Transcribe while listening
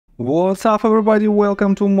What's up everybody,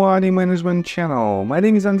 welcome to Money Management channel. My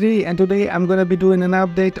name is Andrei and today I'm gonna be doing an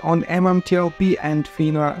update on MMTLP and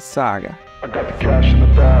FINRA saga. I got the cash in the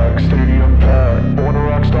bag, stadium packed, born a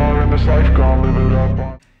rock star in this life, gonna live it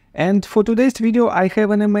up. And for today's video I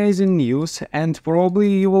have an amazing news, and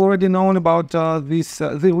probably you've already known about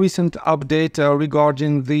the recent update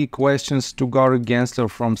regarding the questions to Gary Gensler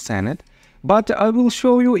from Senate. But I will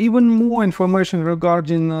show you even more information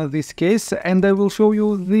regarding this case, and I will show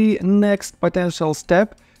you the next potential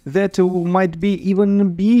step that might be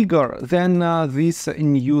even bigger than this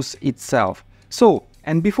news itself. So,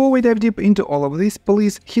 and before we dive deep into all of this,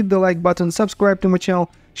 please hit the like button, subscribe to my channel,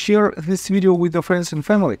 share this video with your friends and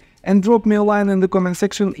family, and drop me a line in the comment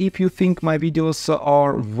section if you think my videos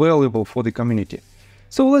are valuable for the community.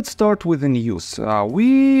 So let's start with the news.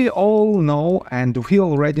 We all know, and we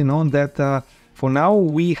already know that for now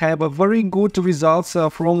we have a very good results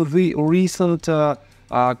from the recent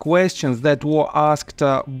questions that were asked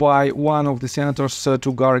by one of the senators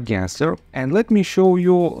to Gary Gensler. And let me show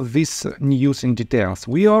you this news in details.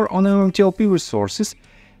 We are on MMTLP Resources,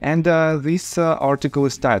 and this article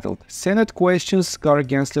is titled "Senate Questions Gary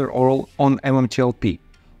Gensler Oral on MMTLP."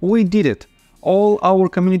 We did it. All our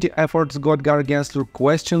community efforts got Gary Gensler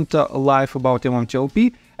questioned live about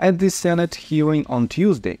MMTLP at the Senate hearing on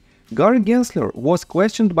Tuesday. Gary Gensler was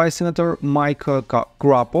questioned by Senator Mike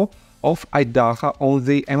Crapo of Idaho on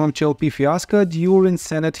the MMTLP fiasco during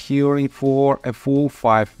Senate hearing for a full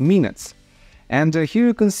 5 minutes. And here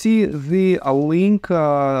you can see the link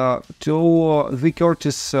to the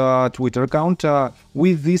Curtis Twitter account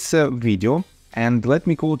with this video, and let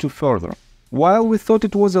me quote you further. While we thought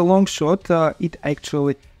it was a long shot, it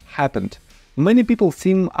actually happened. Many people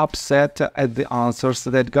seem upset at the answers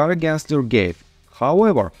that Gary Gensler gave.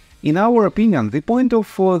 However, in our opinion, the point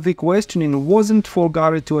of the questioning wasn't for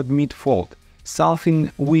Gary to admit fault,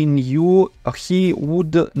 something we knew he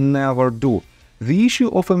would never do. The issue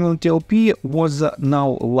of MMTLP was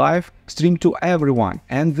now live, streamed to everyone,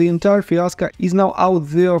 and the entire fiasco is now out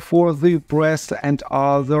there for the press and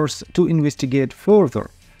others to investigate further.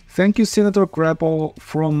 Thank you, Senator Crapo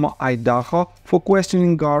from Idaho, for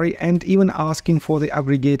questioning Gary and even asking for the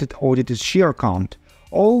aggregated audited share count.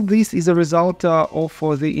 All this is a result of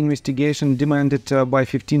the investigation demanded by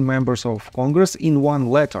 15 members of Congress in one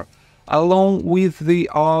letter, along with the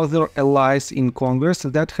other allies in Congress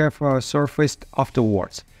that have surfaced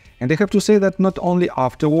afterwards. And I have to say that not only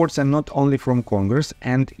afterwards and not only from Congress,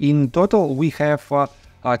 and in total we have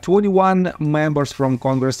 21 members from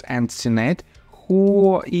Congress and Senate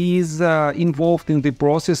who is involved in the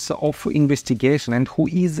process of investigation and who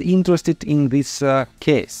is interested in this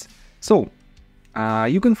case. So,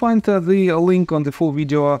 you can find the link on the full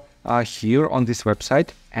video here on this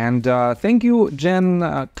website. And thank you,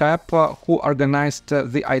 Jen Cap, who organized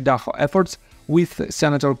the Idaho efforts with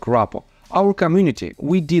Senator Crapo. Our community,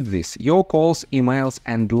 we did this. Your calls, emails,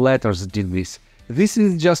 and letters did this. This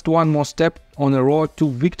is just one more step on the road to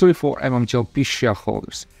victory for MMTLP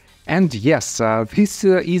shareholders. And yes, this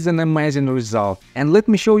is an amazing result. And let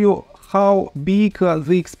me show you how big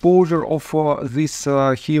the exposure of these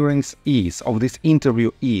hearings is, of this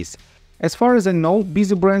interview is. As far as I know,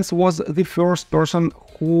 Busy Brands was the first person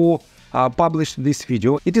who published this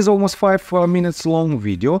video. It is almost 5 minutes long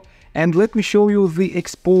video. And let me show you the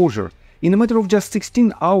exposure. In a matter of just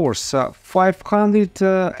 16 hours,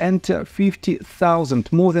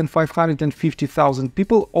 550,000, more than 550,000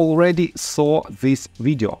 people already saw this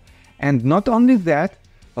video. And not only that,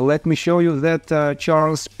 let me show you that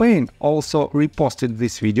Charles Payne also reposted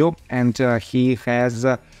this video, and he has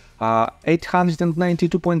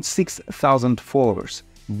 892.6 thousand followers.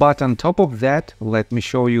 But on top of that, let me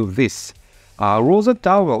show you this. Rosa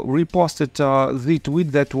Towell reposted the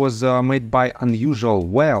tweet that was made by Unusual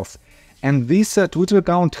Wealth, and this Twitter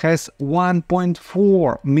account has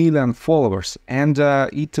 1.4 million followers, and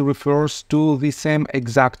it refers to the same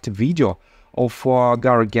exact video of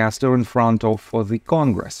Gary Gensler in front of the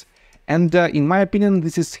Congress. And in my opinion,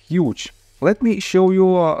 this is huge. Let me show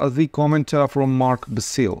you the comment from Mark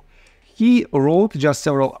Basil. He wrote just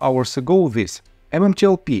several hours ago this: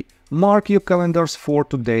 MMTLP, mark your calendars for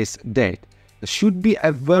today's date. It should be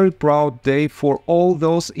a very proud day for all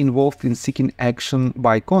those involved in seeking action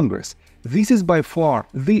by Congress. This is by far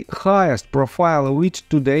the highest profile reached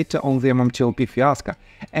to date on the MMTLP fiasco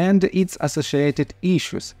and its associated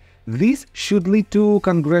issues. This should lead to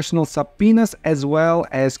congressional subpoenas as well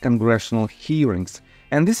as congressional hearings.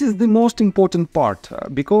 And this is the most important part,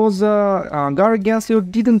 because Gary Gensler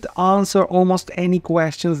didn't answer almost any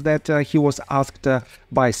questions that he was asked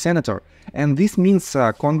by Senator. And this means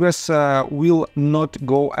Congress will not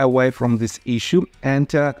go away from this issue, and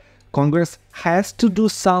Congress has to do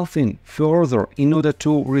something further in order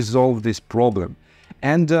to resolve this problem.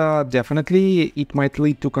 And definitely it might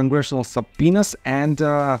lead to congressional subpoenas and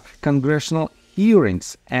congressional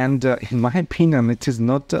hearings. And in my opinion, it is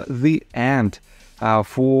not the end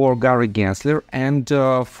for Gary Gensler and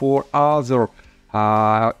for other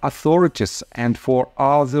authorities and for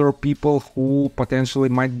other people who potentially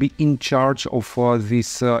might be in charge of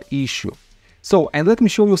this issue. So, and let me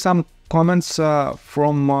show you some comments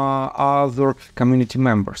from other community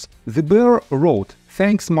members. The Bear wrote,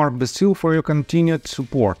 "Thanks Mark Basil for your continued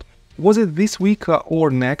support. Was it this week or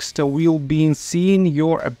next we'll be seeing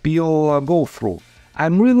your appeal go through?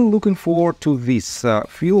 I'm really looking forward to this.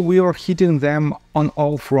 Feel we are hitting them on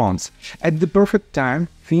all fronts. At the perfect time,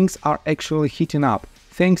 things are actually heating up.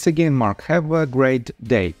 Thanks again, Mark. Have a great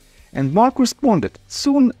day." And Mark responded,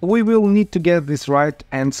 "Soon we will need to get this right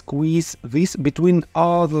and squeeze this between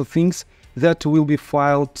other things that will be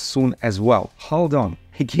filed soon as well. Hold on."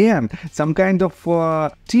 Again, some kind of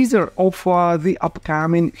teaser of the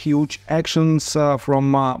upcoming huge actions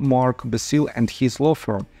from Mark Basil and his law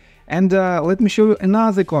firm. And let me show you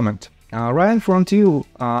another comment. Ryan Frontier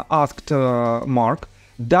asked Mark,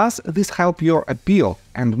 "Does this help your appeal?"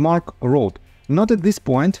 And Mark wrote, "Not at this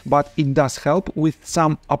point, but it does help with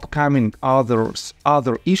some upcoming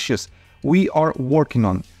other issues we are working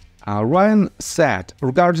on." Ryan said,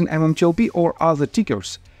 "Regarding MMTLP or other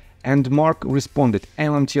tickers?" And Mark responded,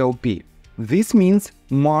 "MMTLP." This means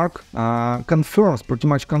Mark pretty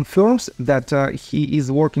much confirms that he is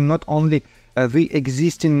working not only the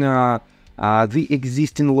existing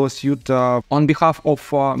lawsuit on behalf of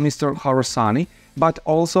Mr. Harasani, but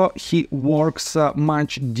also he works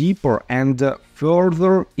much deeper and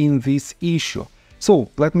further in this issue. So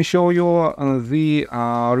let me show you the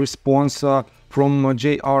response from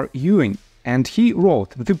J.R. Ewing, and he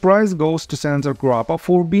wrote, "The prize goes to Senator Crapo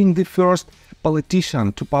for being the first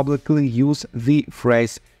politician to publicly use the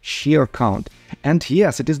phrase share count." And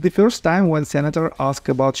yes, it is the first time when Senator asked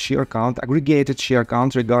about share count, aggregated share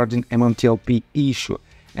count regarding MMTLP issue,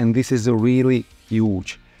 and this is really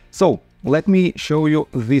huge. So let me show you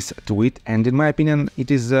this tweet, and in my opinion, it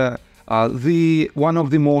is one of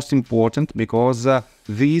the most important, because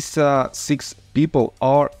these 6 people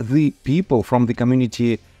are the people from the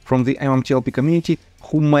community, from the MMTLP community,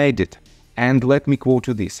 who made it. And let me quote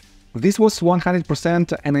you this. "This was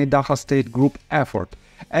 100% an Idaho State Group effort.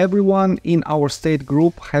 Everyone in our state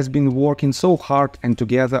group has been working so hard and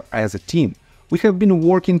together as a team. We have been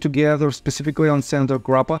working together specifically on Senator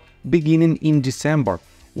Crapo beginning in December,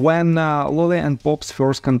 when Lolly and Pops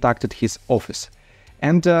first contacted his office.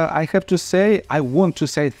 And I have to say, I want to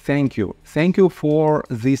say thank you. Thank you for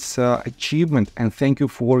this achievement, and thank you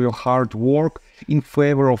for your hard work in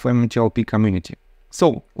favor of MMTLP community."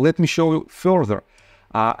 So let me show you further.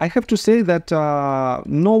 I have to say that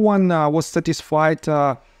no one was satisfied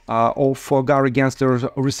of Gary Gensler's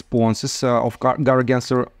responses, of Gary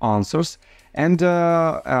Gensler's answers, and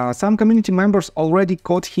some community members already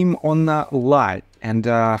caught him on a lie. And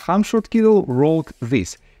Hamshot Kittle wrote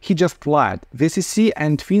this: "He just lied. The SEC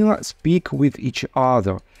and FINRA speak with each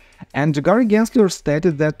other." And Gary Gensler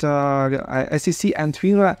stated that SEC and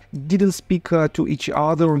FINRA didn't speak to each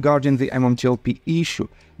other regarding the MMTLP issue.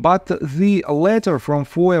 But the letter from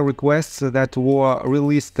FOIA requests that were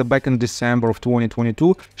released back in December of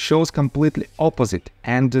 2022 shows completely opposite.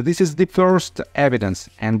 And this is the first evidence.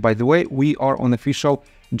 And by the way, we are on official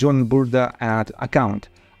John Burda account.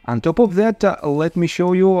 On top of that, let me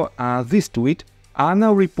show you this tweet.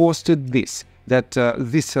 Anna reposted this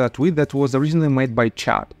tweet that was originally made by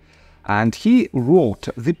Chad. And he wrote,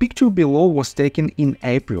 "The picture below was taken in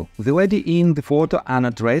April. The lady in the photo,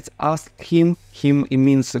 Anna Trates, asked him it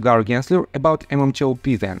means Gary Gensler, about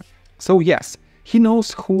MMTLP then. So yes, he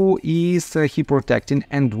knows who is he protecting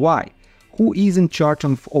and why. Who is in charge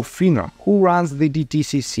of FINRA? Who runs the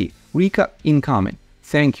DTCC? Rika incoming.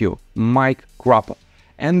 Thank you, Mike Crapo."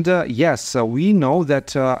 And yes, we know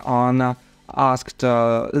that Anna asked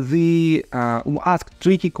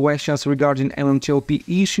tricky questions regarding MMTLP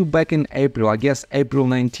issue back in April, I guess April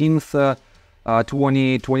 19th,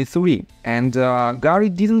 2023. And Gary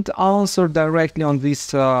didn't answer directly on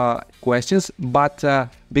these questions, but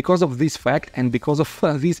because of this fact and because of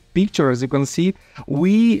this picture, as you can see,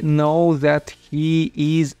 we know that he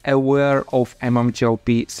is aware of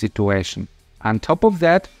MMTLP situation. On top of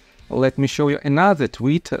that, let me show you another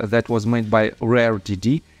tweet that was made by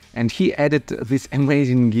RareDD. And he added this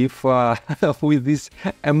amazing GIF with this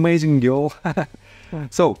amazing girl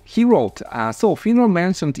So he wrote, so FINRA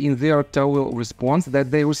mentioned in their TOEL response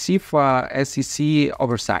that they receive SEC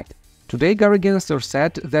oversight. Today, Gary Gensler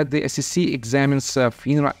said that the SEC examines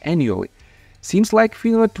FINRA annually. Seems like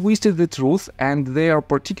FINRA twisted the truth and they are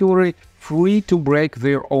particularly free to break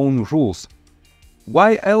their own rules.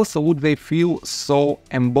 Why else would they feel so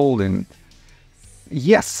emboldened?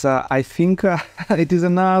 Yes, I think it is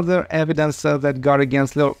another evidence that Gary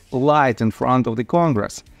Gensler lied in front of the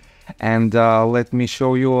Congress. And let me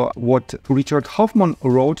show you what Richard Hoffman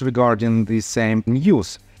wrote regarding the same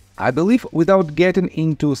news. I believe, without getting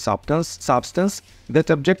into substance,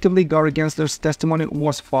 that objectively Gary Gensler's testimony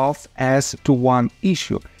was false as to one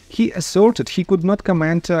issue. He asserted he could not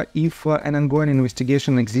comment if an ongoing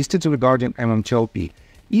investigation existed regarding MMTLP.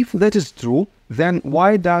 If that is true, then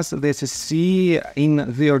why does the SEC, in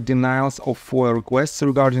their denials of FOIA requests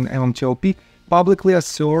regarding MMTLP, publicly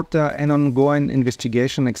assert an ongoing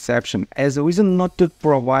investigation exception as a reason not to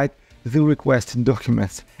provide the requested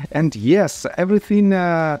documents? And yes, everything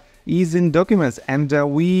is in documents, and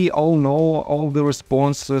we all know all the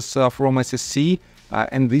responses from SEC,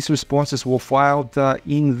 and these responses were filed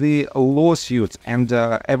in the lawsuits, and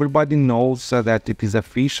everybody knows that it is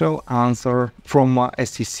official answer from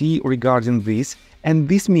SEC regarding this, and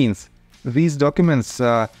this means these documents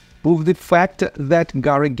prove the fact that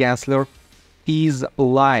Gary Gensler is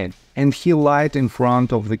lying, and he lied in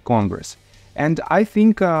front of the Congress. And I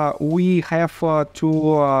think we have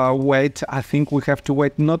to wait. I think we have to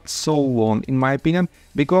wait not so long, in my opinion,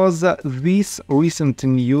 because this recent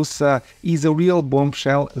news is a real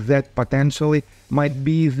bombshell that potentially might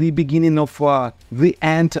be the beginning of the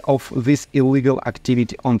end of this illegal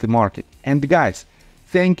activity on the market. And guys,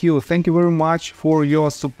 thank you very much for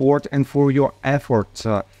your support and for your efforts,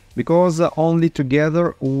 because only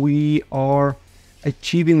together we are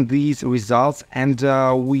achieving these results, and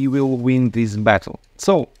we will win this battle.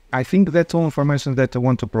 So I think that's all information that I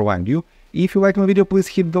want to provide you. If you like my video, please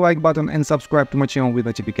hit the like button and subscribe to my channel with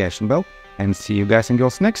notification bell, and see you guys and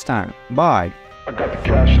girls next time. Bye. I got the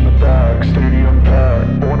cash in the bag, stadium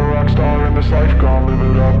packed, born a rock star.